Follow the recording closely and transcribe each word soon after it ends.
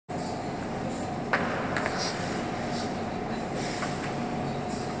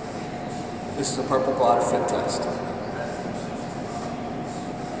This is the purple glider fit test.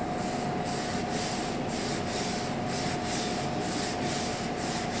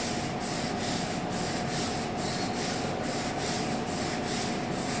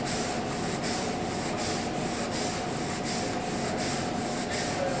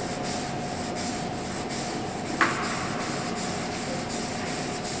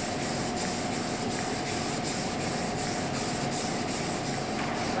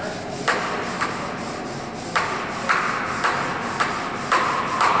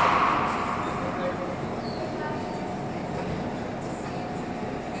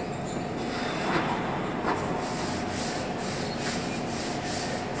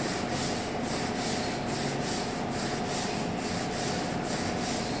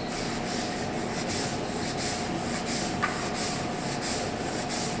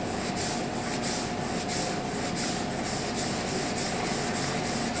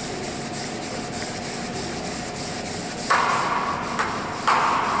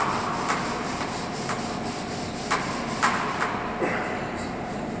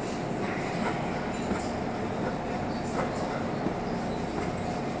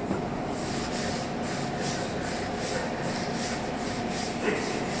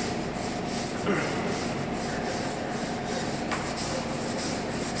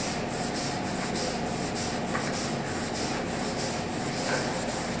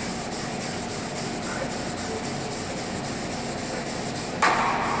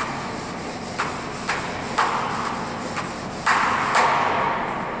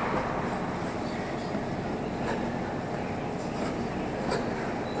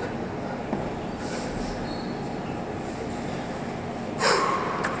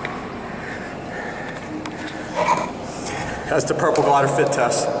 That's the purple glider fit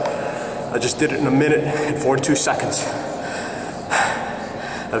test. I just did it in 1 minute and 42 seconds.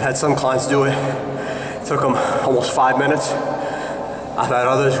 I've had some clients do it. It took them almost 5 minutes. I've had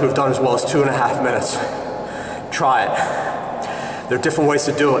others who have done as well as 2.5 minutes. Try it. There are different ways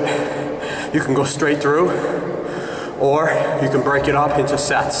to do it. You can go straight through, or you can break it up into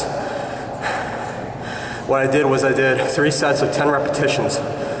sets. What I did was I did 3 sets of 10 repetitions,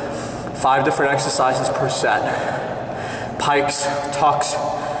 5 different exercises per set. Pikes, tucks,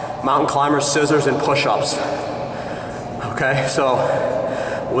 mountain climbers, scissors, and push-ups. Okay, so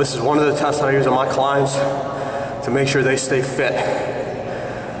this is one of the tests I use on my clients to make sure they stay fit.